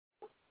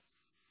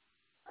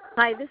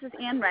Hi, this is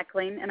Ann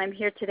Reckling, and I'm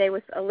here today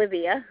with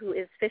Olivia, who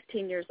is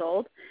 15 years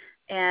old.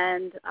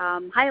 And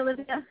hi,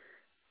 Olivia.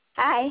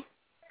 Hi.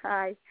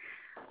 Hi.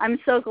 I'm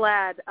so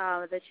glad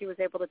that she was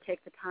able to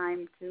take the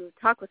time to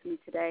talk with me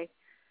today,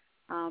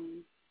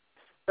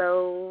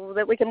 so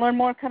that we can learn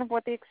more kind of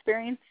what the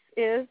experience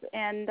is.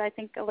 And I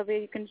think, Olivia,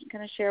 you can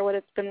kind of share what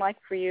it's been like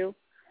for you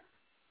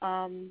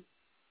to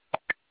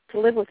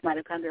live with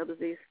mitochondrial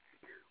disease.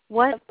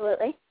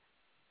 Absolutely.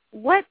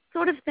 What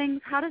sort of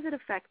things, how does it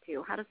affect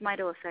you? How does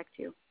mito affect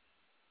you?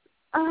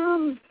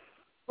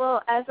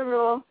 Well, as a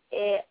rule,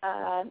 it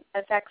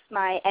affects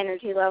my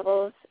energy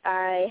levels.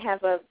 I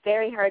have a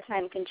very hard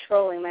time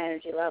controlling my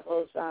energy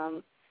levels.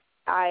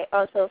 I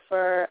also,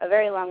 for a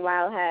very long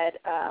while, had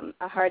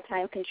a hard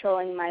time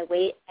controlling my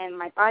weight and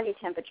my body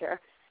temperature.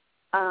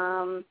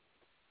 My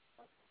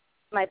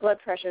blood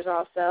pressures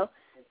also.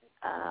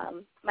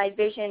 My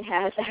vision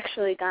has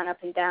actually gone up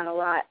and down a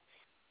lot.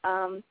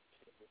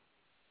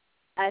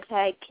 I've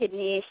had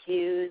kidney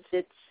issues.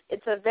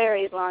 It's a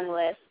very long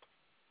list.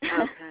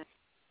 Okay.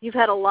 You've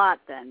had a lot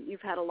then.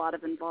 You've had a lot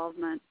of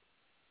involvement.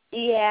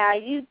 Yeah,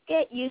 you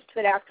get used to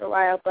it after a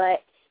while,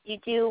 but you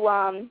do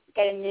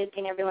get a new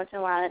thing every once in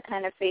a while, and it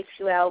kind of freaks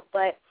you out.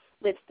 But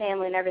with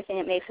family and everything,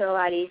 it makes it a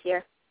lot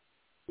easier.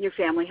 Your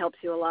family helps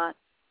you a lot?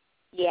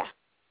 Yeah.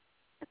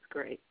 That's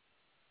great.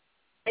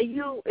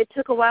 It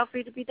took a while for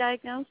you to be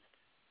diagnosed?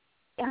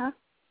 Uh-huh.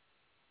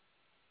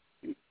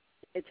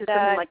 It took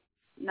something like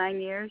 9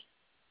 years?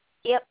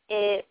 Yep,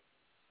 it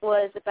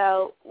was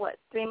about,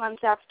 3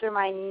 months after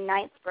my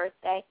 9th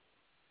birthday.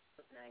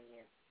 9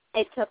 years.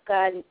 It took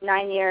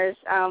 9 years.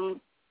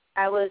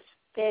 I was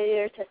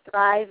failure to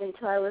thrive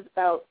until I was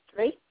about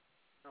 3.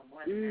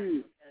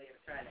 Mm.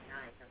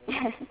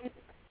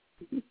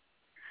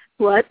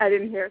 What? I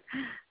didn't hear.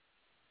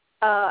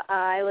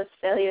 I was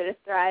failure to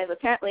thrive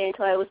apparently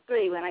until I was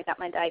 3 when I got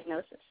my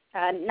diagnosis.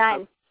 9.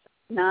 Oh,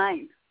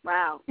 9.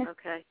 Wow.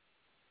 Okay.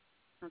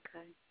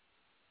 Okay.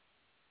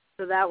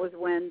 So that was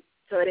when.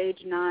 So at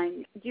age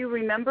 9, do you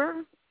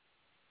remember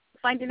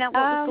finding out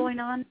what was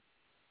going on?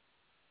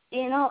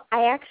 You know,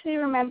 I actually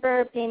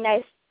remember being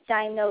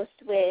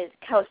diagnosed with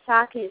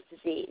Kawasaki's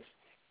disease.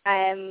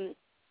 I'm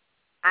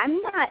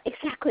not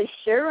exactly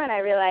sure when I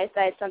realized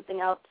I had something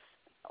else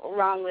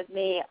wrong with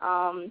me.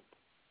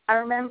 I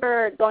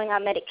remember going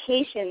on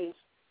medications.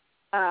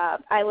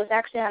 I was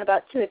actually on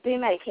about 2 or 3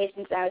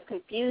 medications, and I was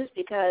confused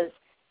because,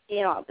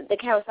 you know, the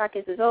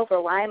Kawasaki's is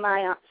over. Why am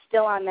I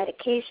still on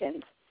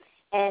medications?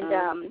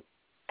 And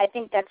I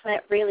think that's when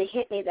it really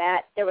hit me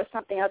that there was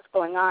something else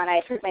going on. I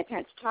had heard my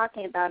parents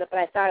talking about it, but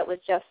I thought it was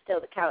just still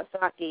the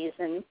Kawasaki's.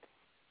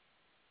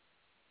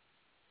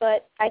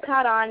 But I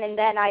caught on, and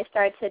then I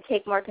started to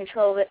take more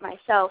control of it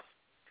myself.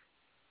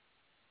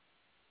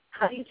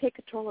 How do you take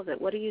control of it?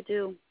 What do you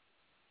do?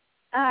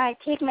 I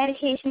take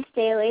medications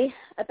daily,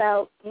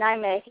 about 9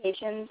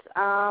 medications.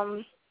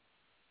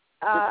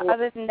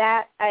 Other than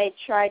that, I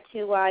try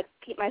to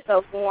keep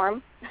myself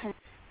warm.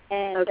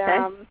 And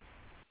okay.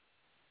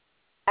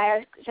 I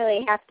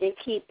actually have to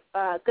keep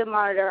a good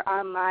monitor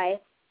on my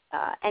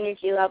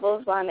energy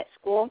levels while I'm at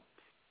school.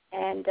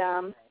 And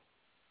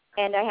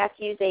I have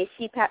to use a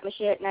CPAP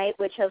machine at night,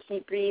 which helps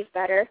me breathe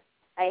better.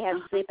 I have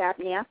sleep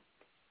apnea.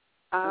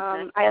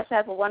 Okay. I also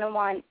have a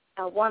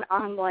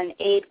one-on-one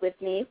aide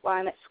with me while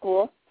I'm at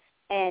school,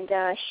 and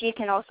she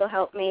can also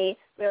help me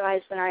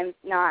realize when I'm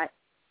not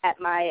at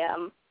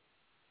my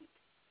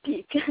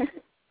peak.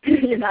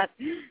 You're not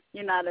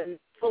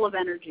full of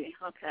energy.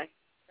 Okay.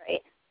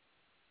 Right.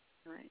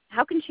 Right.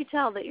 How can she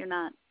tell that you're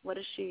not? What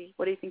do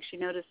you think she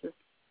notices?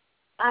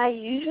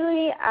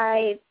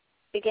 I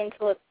begin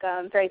to look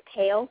very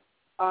pale.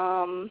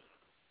 My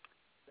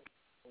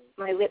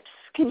lips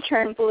can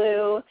turn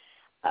blue.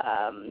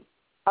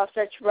 I'll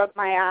start to rub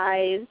my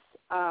eyes.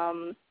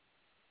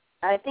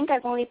 I think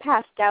I've only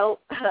passed out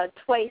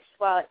twice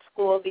while at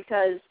school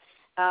because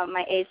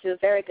my aides do a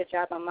very good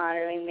job on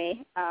monitoring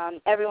me.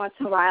 Every once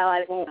in a while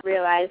I won't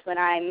realize when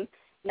I'm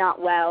not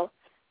well.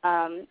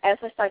 I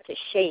also start to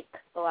shake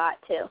a lot,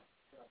 too.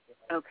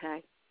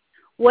 Okay.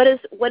 What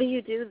do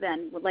you do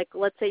then? Like,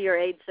 let's say your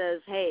aide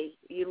says, hey,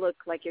 you look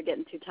like you're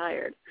getting too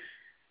tired.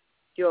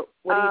 What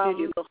do you do?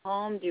 Do you go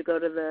home? Do you go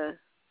to the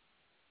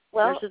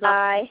nurse's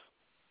office?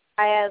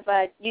 I have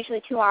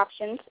usually 2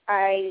 options.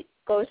 I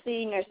go to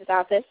the nurse's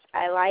office.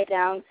 I lie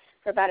down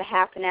for about a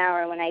half an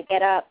hour. When I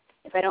get up,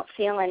 if I don't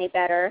feel any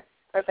better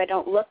or if I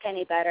don't look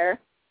any better,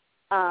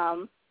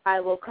 I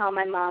will call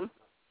my mom.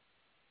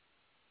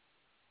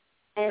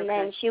 And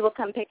then she will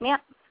come pick me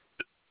up.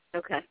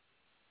 Okay.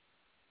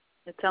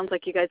 It sounds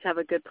like you guys have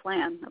a good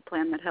plan, a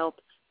plan that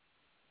helps.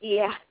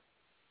 Yeah.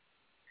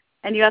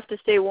 And you have to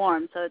stay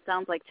warm, so it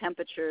sounds like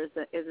temperature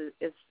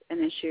is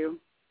an issue.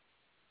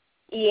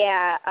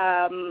 Yeah.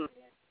 I'm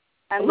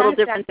a little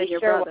different than your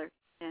brother.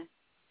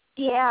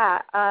 Yeah.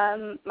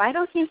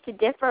 Mito seems to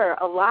differ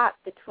a lot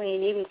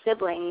between even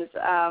siblings.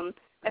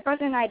 My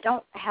brother and I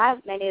don't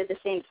have many of the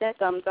same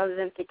symptoms other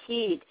than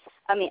fatigue.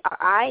 I mean, our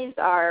eyes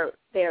are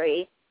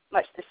very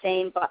much the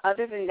same, but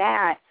other than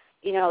that,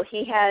 you know,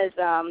 he has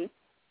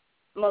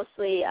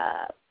mostly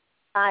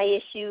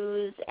eye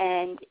issues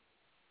and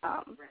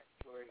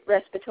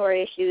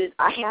respiratory issues.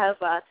 I have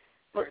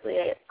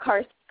mostly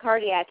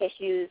cardiac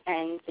issues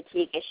and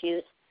fatigue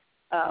issues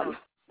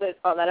with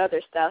all that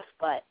other stuff.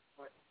 But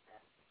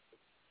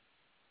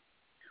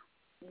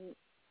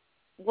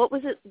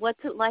what's it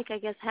like, I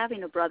guess,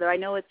 having a brother? I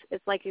know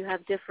it's like you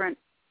have different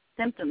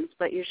symptoms,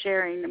 but you're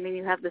sharing. I mean,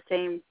 you have the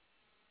same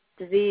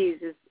disease.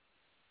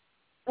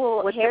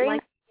 What's Harry, it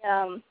like?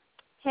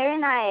 Harry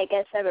and I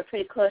guess, have a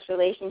pretty close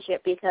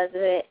relationship because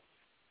of it.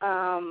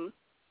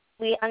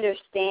 We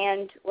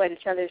understand what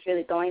each other's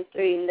really going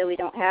through, even though we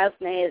don't have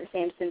many of the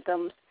same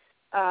symptoms.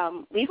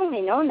 We've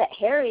only known that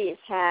Harry has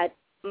had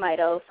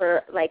mito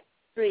for like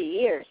 3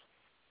 years.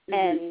 Mm-hmm.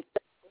 And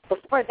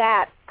before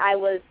that,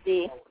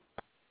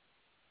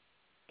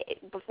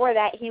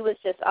 he was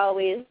just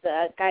always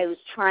the guy who was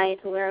trying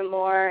to learn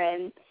more,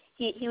 and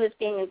he was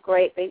being a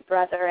great big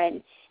brother.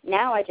 And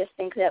now I just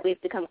think that we've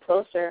become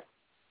closer.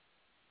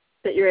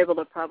 That you're able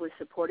to probably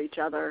support each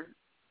other.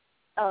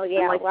 Oh,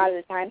 yeah, a lot of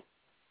the time.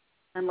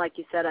 And like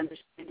you said,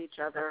 understand each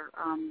other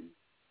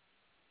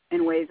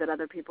in ways that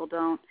other people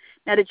don't.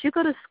 Now, did you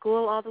go to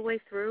school all the way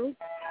through?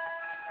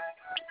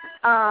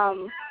 I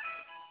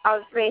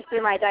was raised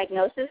through my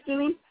diagnosis, you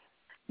mean?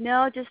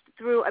 No, just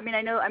through,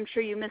 I'm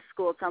sure you missed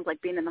school. It sounds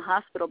like being in the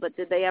hospital, but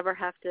did they ever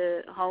have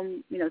to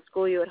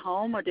school you at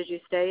home, or did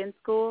you stay in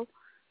school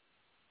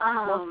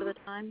most of the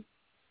time?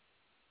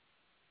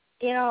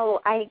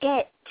 I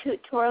get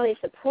tutorially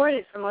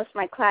supported for most of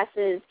my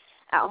classes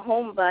at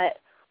home, but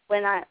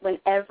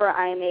whenever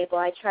I'm able,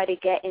 I try to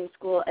get in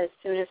school as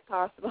soon as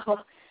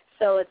possible.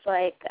 So it's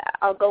like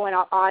I'll go and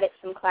I'll audit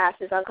some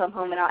classes. I'll come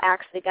home and I'll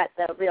actually get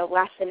the real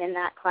lesson in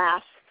that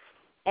class.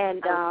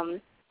 And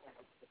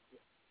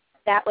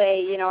that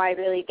way, I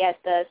really get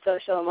the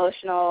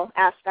social-emotional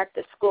aspect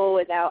of school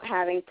without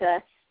having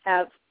to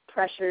have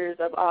pressures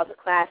of all the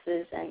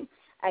classes, and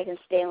I can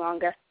stay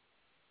longer.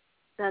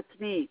 That's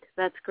neat.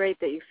 That's great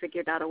that you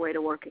figured out a way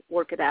to work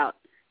it out.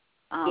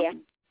 Yeah.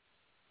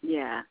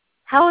 Yeah.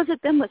 How has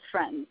it been with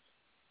friends?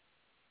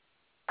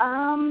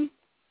 My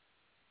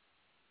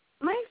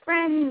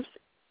friends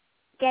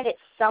get it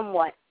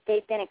somewhat.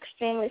 They've been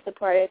extremely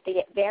supportive. They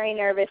get very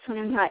nervous when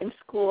I'm not in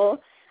school.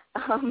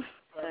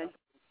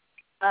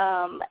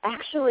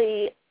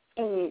 Actually,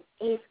 in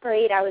 8th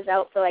grade, I was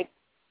out for like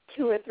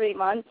 2 or 3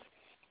 months,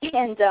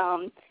 and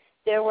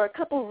there were a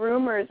couple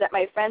rumors that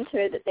my friends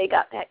heard that they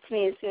got back to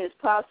me as soon as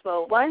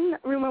possible. One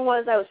rumor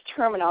was I was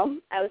terminal.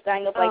 I was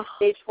dying of like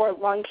stage 4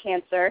 lung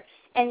cancer,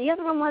 and the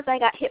other one was I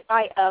got hit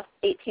by a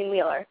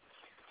 18-wheeler.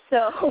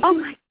 So, oh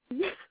my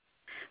goodness.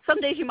 Some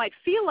days you might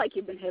feel like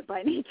you've been hit by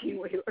an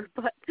 18-wheeler,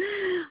 but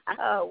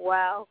oh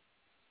wow.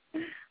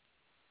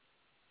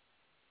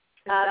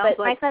 But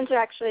my friends are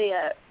actually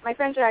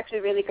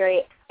really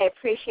great. I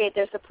appreciate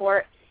their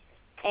support,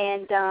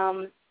 and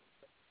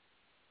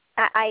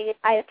I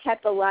have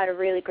kept a lot of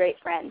really great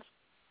friends.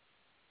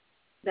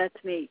 That's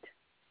neat.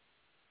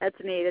 That's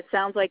neat. It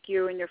sounds like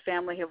you and your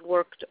family have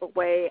worked a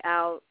way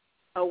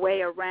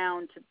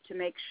around to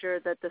make sure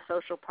that the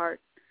social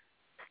part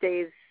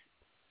stays,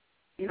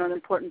 an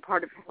important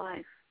part of your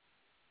life.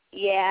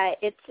 Yeah,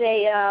 it's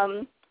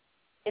a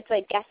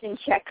guess and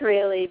check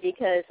really,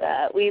 because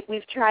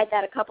we've tried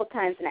that a couple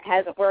times and it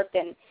hasn't worked,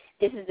 and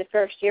this is the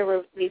first year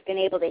where we've been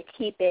able to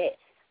keep it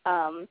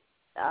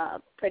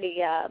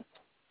pretty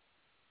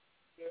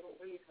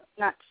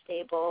not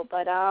stable,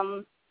 but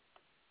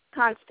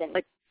constant.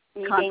 Like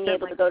being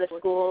able to go to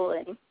school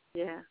and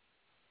yeah.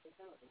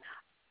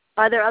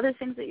 Are there other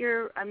things that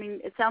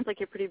it sounds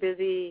like you're pretty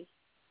busy,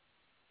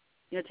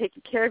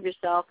 taking care of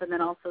yourself and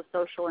then also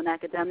social and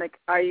academic.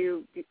 Are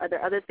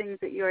there other things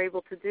that you're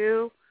able to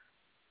do?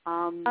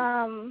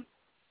 I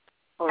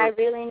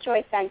really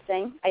enjoy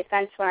fencing. I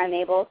fence when I'm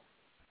able.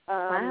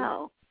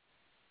 Wow.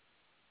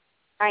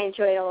 I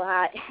enjoy it a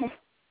lot.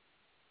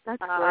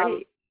 That's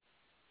great.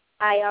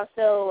 I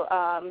also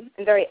am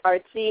very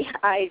artsy.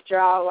 I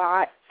draw a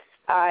lot.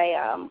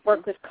 I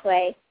work with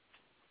clay.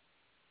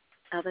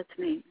 Oh, that's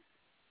neat.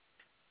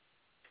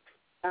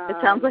 It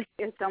sounds like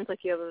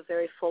you have a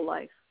very full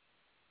life.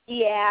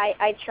 Yeah,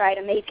 I try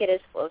to make it as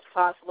full as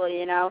possible,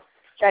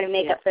 Try to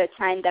make up for the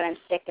time that I'm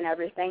sick and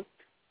everything.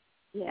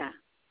 Yeah,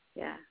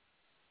 yeah.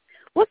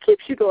 What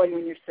keeps you going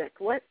when you're sick?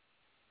 What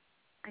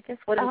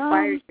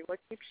inspires you? What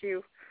keeps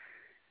you?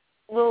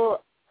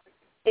 Well,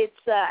 it's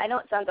I know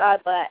it sounds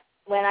odd, but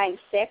when I'm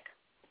sick,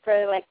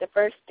 for like the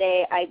first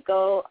day, I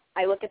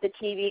look at the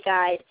TV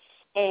guide,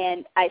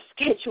 and I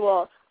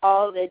schedule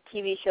all the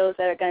TV shows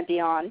that are going to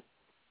be on.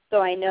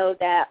 So I know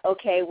that,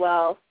 okay,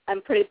 well,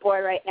 I'm pretty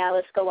bored right now.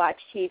 Let's go watch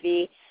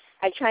TV.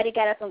 I try to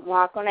get up and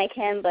walk when I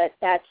can, but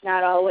that's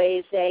not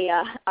always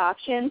a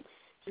option.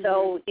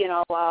 So,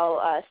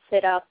 I'll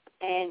sit up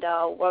and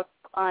work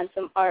on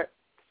some art.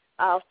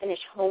 I'll finish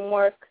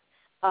homework.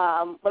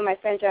 When my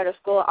friends are out of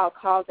school, I'll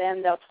call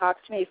them. They'll talk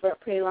to me for a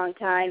pretty long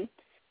time.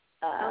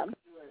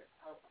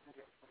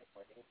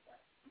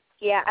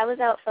 Yeah, I was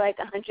out for like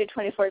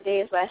 124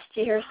 days last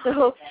year,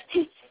 so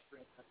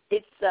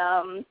it's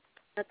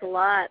that's a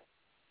lot.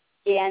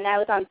 Yeah, and I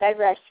was on bed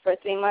rest for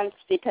 3 months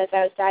because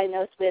I was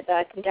diagnosed with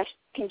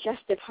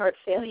congestive heart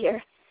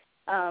failure.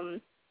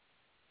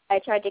 I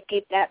tried to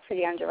keep that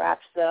pretty under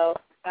wraps, though.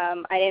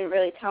 I didn't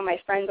really tell my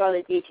friends all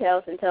the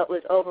details until it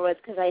was over with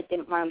because I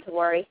didn't want them to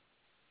worry.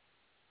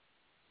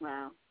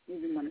 Wow. You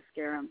didn't want to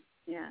scare them.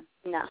 Yeah.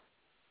 No.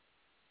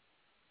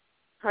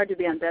 Hard to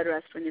be on bed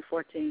rest when you're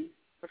 14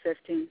 or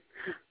 15.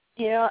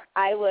 You know,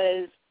 I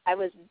was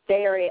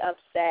very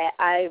upset.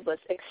 I was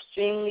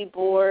extremely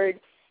bored.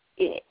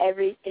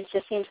 It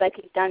just seems like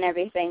you've done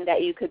everything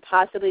that you could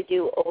possibly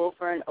do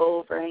over and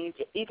over, and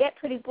you get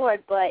pretty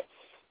bored. But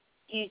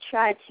you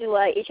try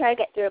to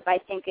get through it by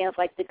thinking of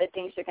like the good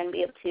things you're going to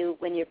be able to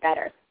when you're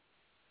better.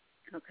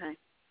 Okay.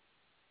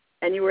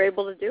 And you were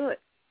able to do it.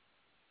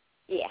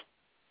 Yeah.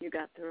 You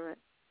got through it.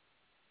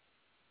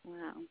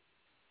 Wow.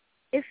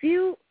 If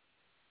you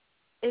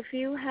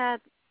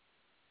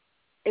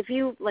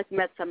like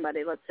met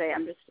somebody, let's say,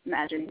 I'm just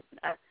imagining,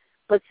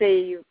 let's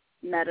say you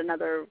met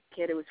another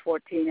kid who was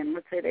 14 and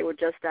let's say they were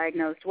just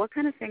diagnosed, what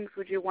kind of things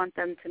would you want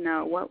them to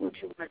know? What would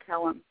you want to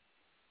tell them?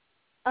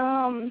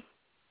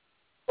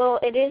 Well,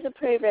 it is a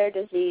pretty rare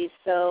disease,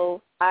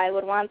 so I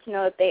would want to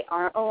know that they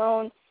aren't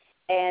alone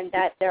and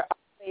that there are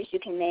ways you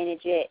can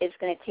manage it. It's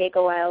going to take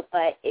a while,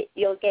 but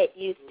you'll get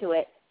used to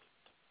it.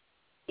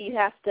 You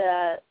have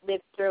to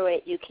live through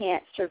it. You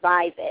can't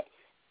survive it.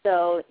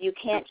 So you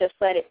can't just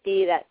let it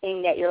be that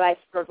thing that your life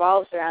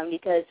revolves around,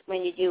 because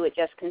when you do, it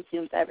just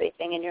consumes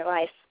everything in your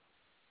life.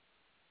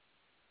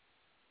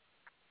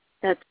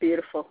 That's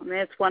beautiful. I mean,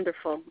 it's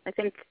wonderful. I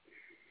think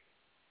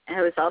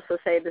I was also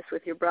saying this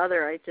with your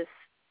brother.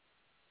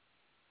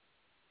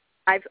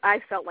 I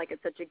felt like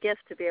it's such a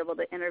gift to be able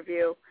to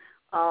interview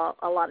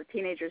a lot of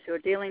teenagers who are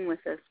dealing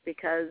with this,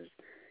 because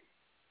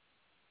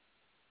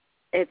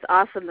it's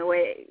awesome the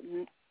way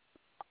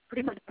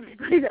pretty much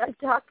everybody that I've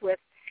talked with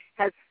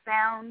has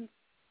found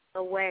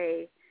a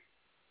way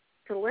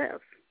to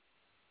live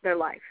their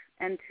life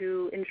and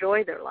to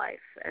enjoy their life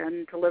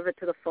and to live it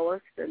to the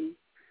fullest. And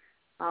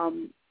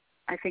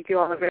I think you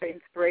all are very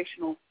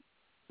inspirational,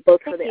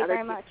 both for the other.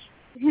 Thank you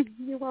very much.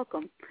 You're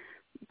welcome.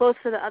 Both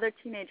for the other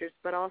teenagers,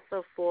 but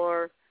also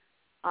for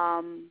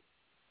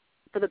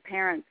the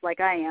parents, like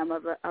I am,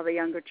 of a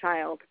younger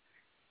child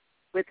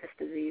with this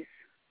disease.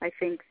 I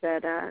think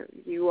that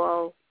you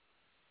all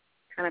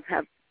kind of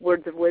have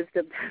words of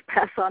wisdom to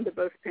pass on to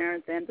both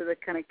parents and to the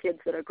kind of kids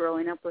that are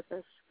growing up with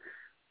this.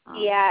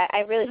 Yeah, I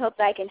really hope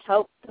that I can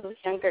help those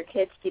younger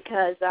kids,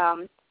 because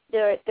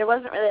there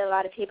wasn't really a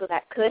lot of people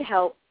that could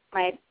help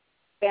my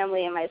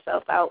family and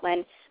myself out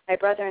when my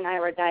brother and I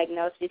were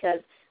diagnosed, because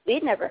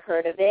we'd never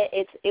heard of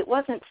it. It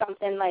wasn't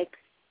something like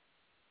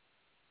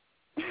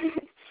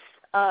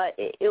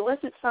it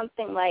wasn't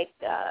something like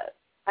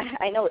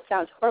I know it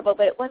sounds horrible,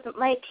 but it wasn't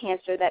like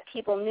cancer that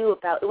people knew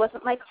about. It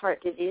wasn't like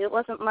heart disease. It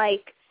wasn't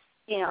like,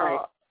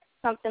 right,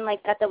 something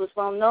like that was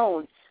well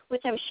known,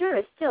 which I'm sure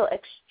is still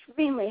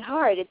extremely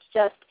hard. It's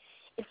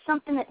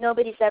something that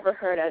nobody's ever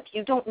heard of.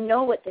 You don't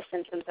know what the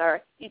symptoms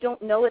are. You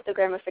don't know what the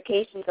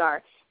ramifications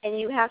are, and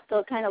you have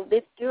to kind of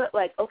live through it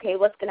like, okay,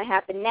 what's going to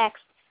happen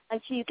next,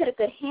 until you get a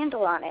good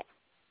handle on it.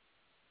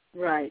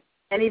 Right.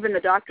 And even the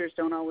doctors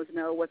don't always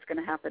know what's going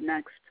to happen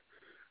next.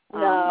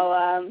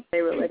 No.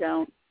 They really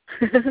don't.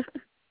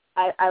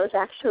 I was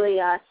actually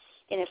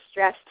in a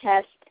stress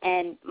test,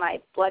 and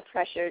my blood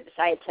pressure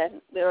decided to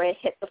really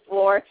hit the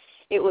floor.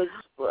 It was,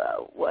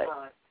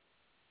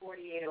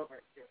 48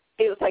 over.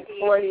 It was like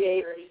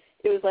 48.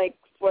 It was like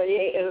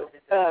 48,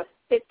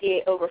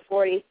 58 over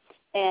 40.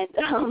 And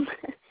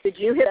did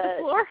you hit the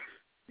floor?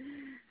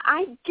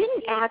 I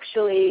didn't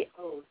actually.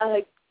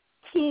 The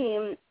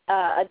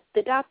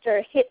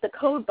doctor hit the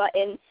code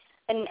button,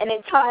 and an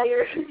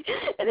entire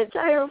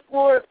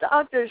floor of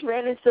doctors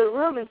ran into the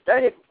room and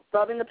started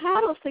rubbing the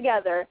paddles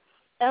together.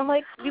 And I'm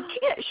like, you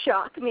can't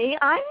shock me.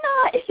 I'm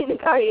not in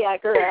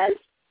cardiac arrest.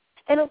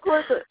 And of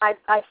course,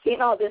 I've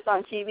seen all this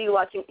on TV,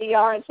 watching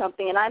ER and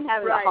something, and I'm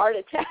having a heart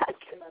attack.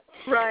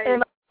 Right. And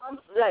my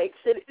mom's like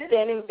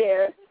standing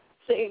there,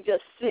 saying,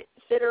 just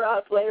sit her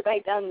up, lay her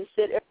back down, and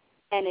sit her,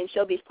 and then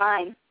she'll be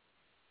fine.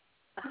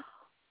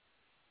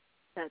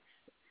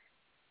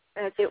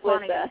 That's it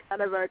funny, was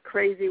kind of a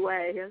crazy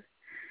way.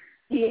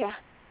 Yeah.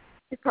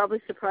 You probably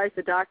surprised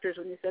the doctors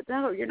when you said,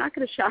 "No, you're not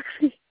going to shock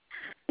me."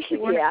 They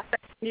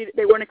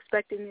weren't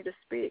expecting you to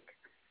speak.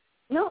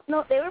 No,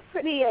 they were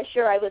pretty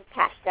sure I was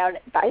passed out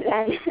by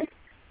then.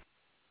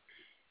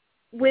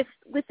 With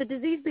the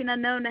disease being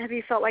unknown, have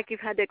you felt like you've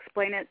had to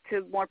explain it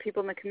to more people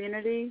in the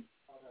community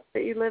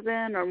that you live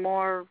in, or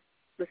more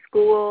the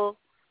school?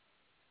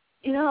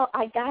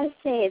 I gotta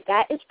say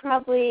that is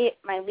probably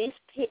my least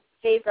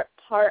favorite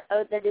part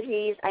of the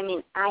disease. I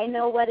mean, I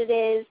know what it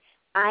is,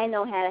 I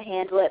know how to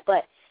handle it,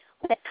 but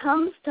when it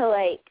comes to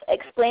like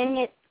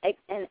explaining it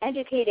and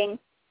educating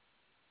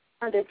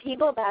other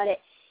people about it,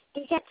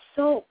 it gets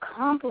so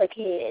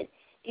complicated,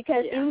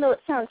 because even though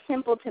it sounds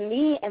simple to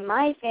me and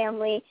my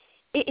family,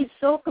 it is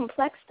so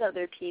complex to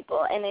other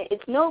people, and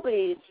it's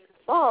nobody's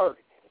fault.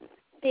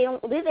 They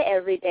don't live it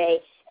every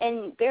day,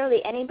 and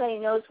barely anybody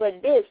knows what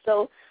it is.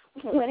 So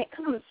when it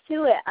comes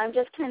to it, I'm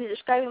just kind of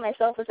describing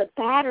myself as a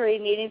battery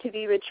needing to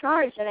be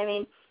recharged. And, I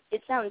mean,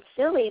 it sounds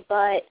silly,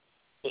 but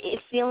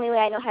it's the only way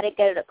I know how to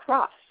get it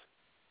across.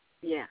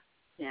 Yeah,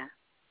 yeah.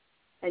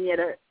 And yet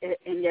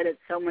it's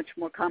so much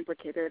more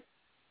complicated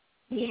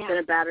than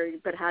a battery.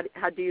 But how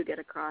do you get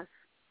across?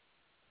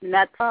 And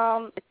that's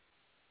I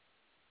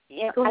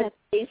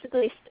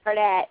basically start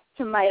at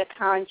the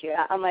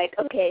mitochondria. I'm like,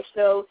 okay,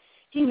 so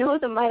you know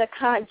the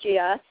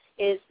mitochondria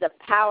is the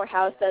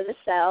powerhouse of the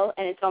cell,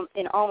 and it's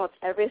in almost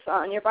every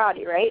cell in your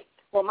body, right?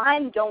 Well,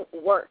 mine don't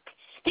work.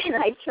 And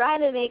I try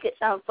to make it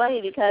sound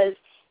funny because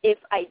if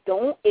I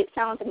don't, it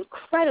sounds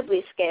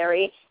incredibly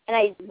scary, and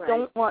I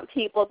don't want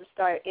people to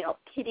start,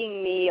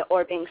 pitying me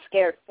or being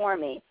scared for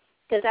me,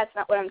 because that's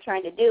not what I'm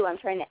trying to do. I'm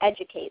trying to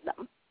educate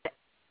them.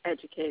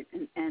 Educate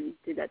and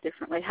do that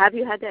differently. Have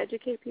you had to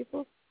educate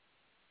people?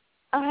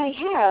 I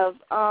have.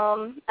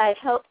 I've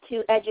helped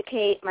to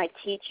educate my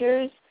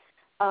teachers,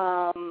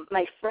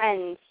 my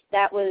friends.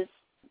 That was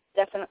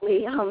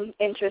definitely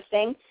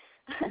interesting.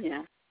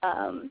 Yeah.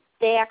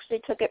 They actually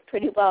took it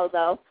pretty well,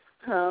 though.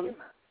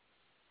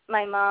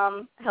 My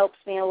mom helps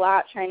me a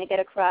lot trying to get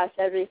across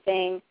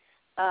everything.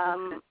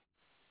 I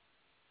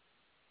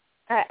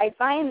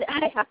find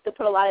I have to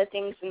put a lot of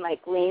things in,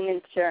 like,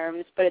 layman's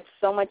terms, but it's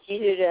so much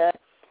easier to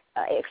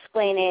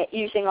explain it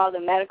using all the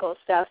medical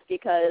stuff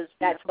because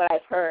that's what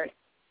I've heard.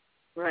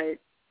 Right.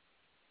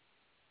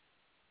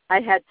 I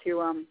had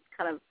to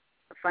kind of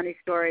a funny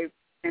story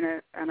in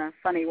a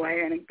funny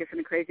way and I guess in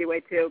a crazy way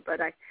too.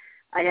 But I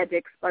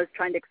was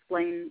trying to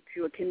explain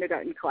to a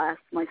kindergarten class,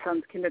 my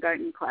son's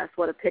kindergarten class,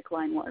 what a PICC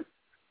line was,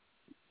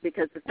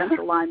 because the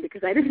central line,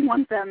 because I didn't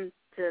want them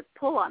to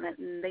pull on it,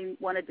 and they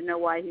wanted to know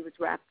why he was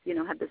wrapped,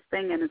 had this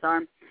thing in his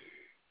arm,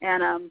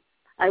 and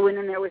I went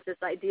in there with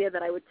this idea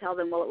that I would tell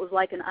them, well, it was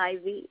like an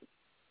IV,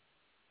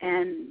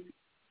 and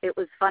it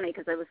was funny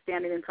because I was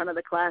standing in front of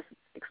the class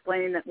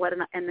explaining that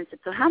and they said,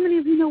 so how many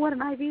of you know what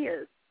an IV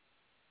is?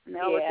 And they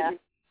all looked at me.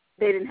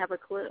 They didn't have a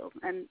clue.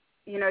 And,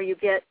 you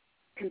get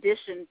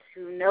conditioned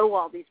to know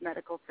all these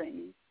medical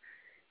things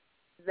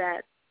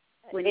that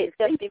when it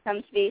just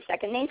becomes to be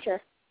second nature.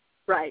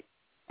 Right.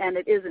 And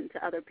it isn't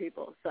to other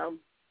people. So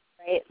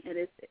right.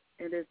 It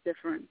is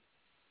different.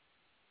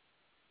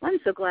 I'm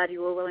so glad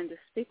you were willing to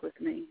speak with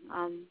me.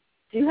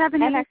 Do you have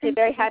anything? I'm actually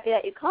very happy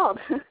that you called.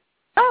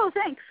 Oh,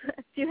 thanks.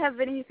 Do you have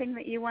anything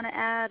that you want to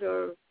add,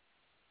 or?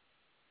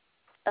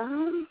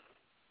 I'm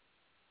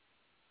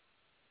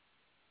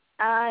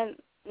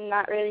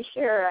not really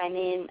sure. I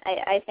mean,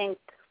 I think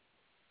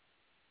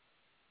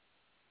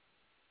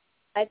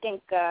I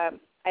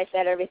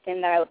said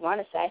everything that I would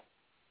want to say.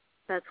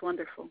 That's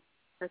wonderful.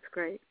 That's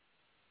great.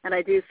 And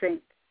I do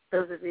think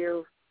those of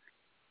you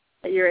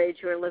at your age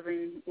who are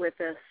living with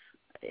this,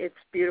 it's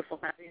beautiful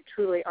how you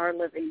truly are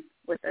living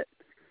with it,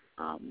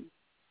 and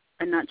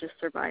not just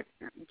surviving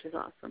it, which is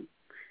awesome.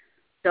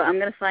 So I'm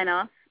going to sign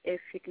off.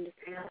 If you can just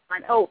hang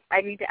on. Oh,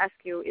 I need to ask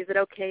you, is it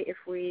okay if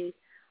we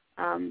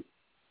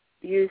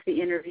use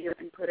the interview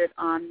and put it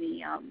on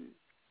the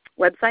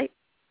website?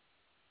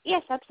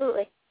 Yes,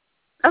 absolutely.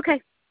 Okay,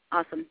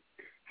 awesome.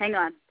 Hang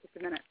on just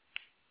a minute.